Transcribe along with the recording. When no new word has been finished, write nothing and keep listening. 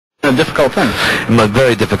difficult thing.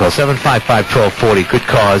 Very difficult. 755-1240. Good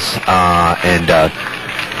cause.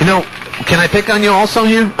 You know, can I pick on you also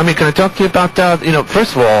here? I mean, can I talk to you about,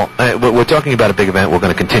 first of all, we're talking about a big event. We're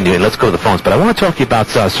going to continue, and let's go to the phones. But I want to talk to you about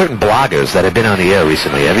certain bloggers that have been on the air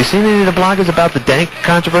recently. Have you seen any of the bloggers about the DANC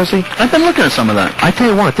controversy? I've been looking at some of that. I tell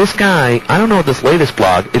you what, this guy, I don't know this latest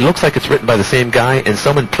blog. It looks like it's written by the same guy, and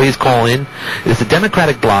someone please call in. It's a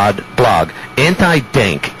Democratic blog,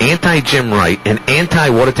 anti-DANC, anti-Jim Wright, and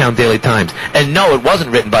anti-Watertown Daily Times. And no, it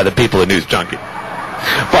wasn't written by the people of Newzjunky.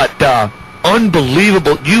 But,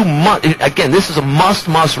 unbelievable. You must, again, this is a must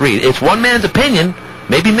read. It's one man's opinion,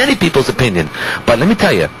 maybe many people's opinion, but let me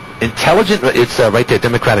tell you, intelligent, it's right there,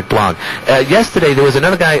 Democratic blog. Yesterday there was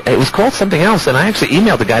another guy, it was called something else, and I actually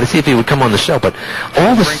emailed the guy to see if he would come on the show, but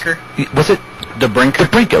all this... Brinker? Was it? The Brinker? The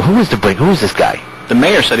Brinker. Who is the Brinker? Who is this guy? The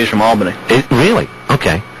mayor said he's from Albany. Really?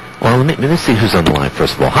 Okay. Well, let me see who's on the line,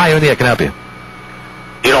 first of all. Hi, Ernie, I can help you.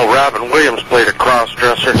 You know, Robin Williams played a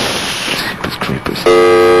cross-dresser. Creepers.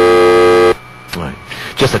 Right.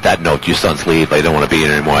 Just at that note, your son's leave. They don't want to be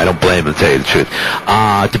here anymore. I don't blame him, to tell you the truth.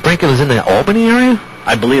 DeBrinker is in the Albany area?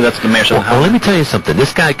 I believe that's the mayor's house. Well, let me tell you something.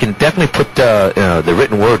 This guy can definitely put the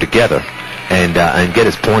written word together and get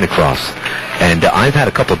his point across. And I've had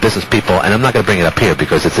a couple of business people, and I'm not going to bring it up here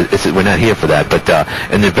because we're not here for that. But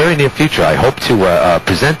in the very near future, I hope to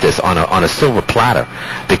present this on a silver platter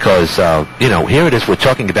because here it is. We're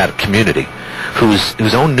talking about a community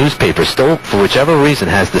whose own newspaper still, for whichever reason,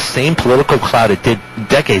 has the same political clout it did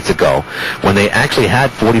decades ago when they actually had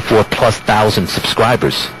 44,000+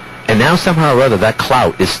 subscribers. And now somehow or other that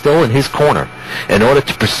clout is still in his corner in order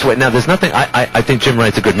to persuade. Now there's nothing, I think Jim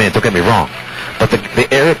Wright's a good man, don't get me wrong. But the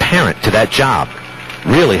heir apparent to that job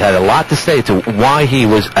really had a lot to say to why he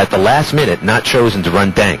was at the last minute not chosen to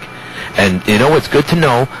run DANC. And you know, it's good to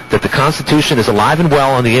know that the Constitution is alive and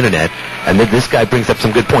well on the internet, and that this guy brings up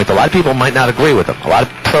some good points. A lot of people might not agree with him. A lot of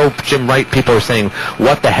pro-Jim Wright people are saying,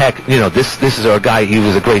 what the heck, this is our guy, he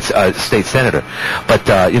was a great state senator. But,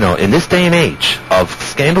 in this day and age of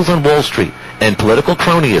scandals on Wall Street and political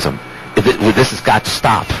cronyism, this has got to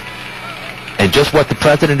stop. And just what the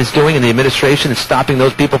president is doing and the administration is stopping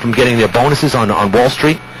those people from getting their bonuses on Wall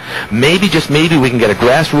Street. Maybe, just maybe, we can get a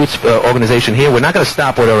grassroots organization here. We're not going to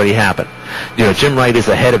stop what already happened. Jim Wright is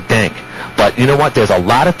the head of DANC. But you know what? There's a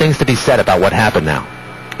lot of things to be said about what happened now.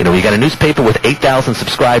 You got a newspaper with 8,000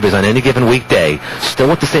 subscribers on any given weekday, still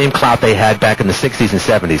with the same clout they had back in the 60s and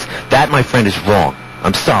 70s. That, my friend, is wrong.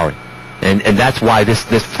 I'm sorry. And that's why this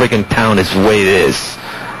friggin' town is the way it is.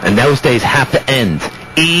 And those days have to end.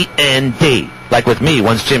 E-N-D. Like with me,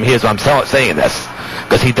 once Jim hears I'm saying this,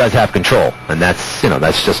 because he does have control, and that's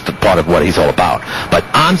just a part of what he's all about. But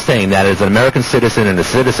I'm saying that as an American citizen and a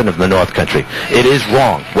citizen of the North Country, it is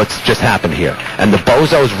wrong what's just happened here. And the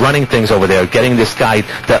bozos running things over there, getting this guy,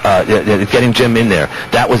 getting Jim in there,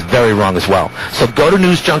 that was very wrong as well. So go to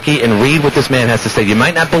Newzjunky and read what this man has to say. You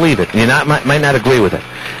might not believe it, and you might not agree with it.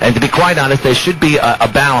 And to be quite honest, there should be a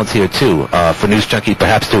balance here too for Newzjunky,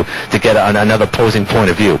 perhaps to get another opposing point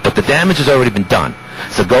of view. But the damage has already been done.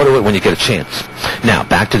 So go to it when you get a chance. Now,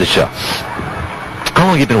 back to the show. How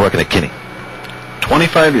long have you been working at Kinney?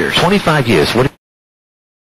 25 years. 25 years. What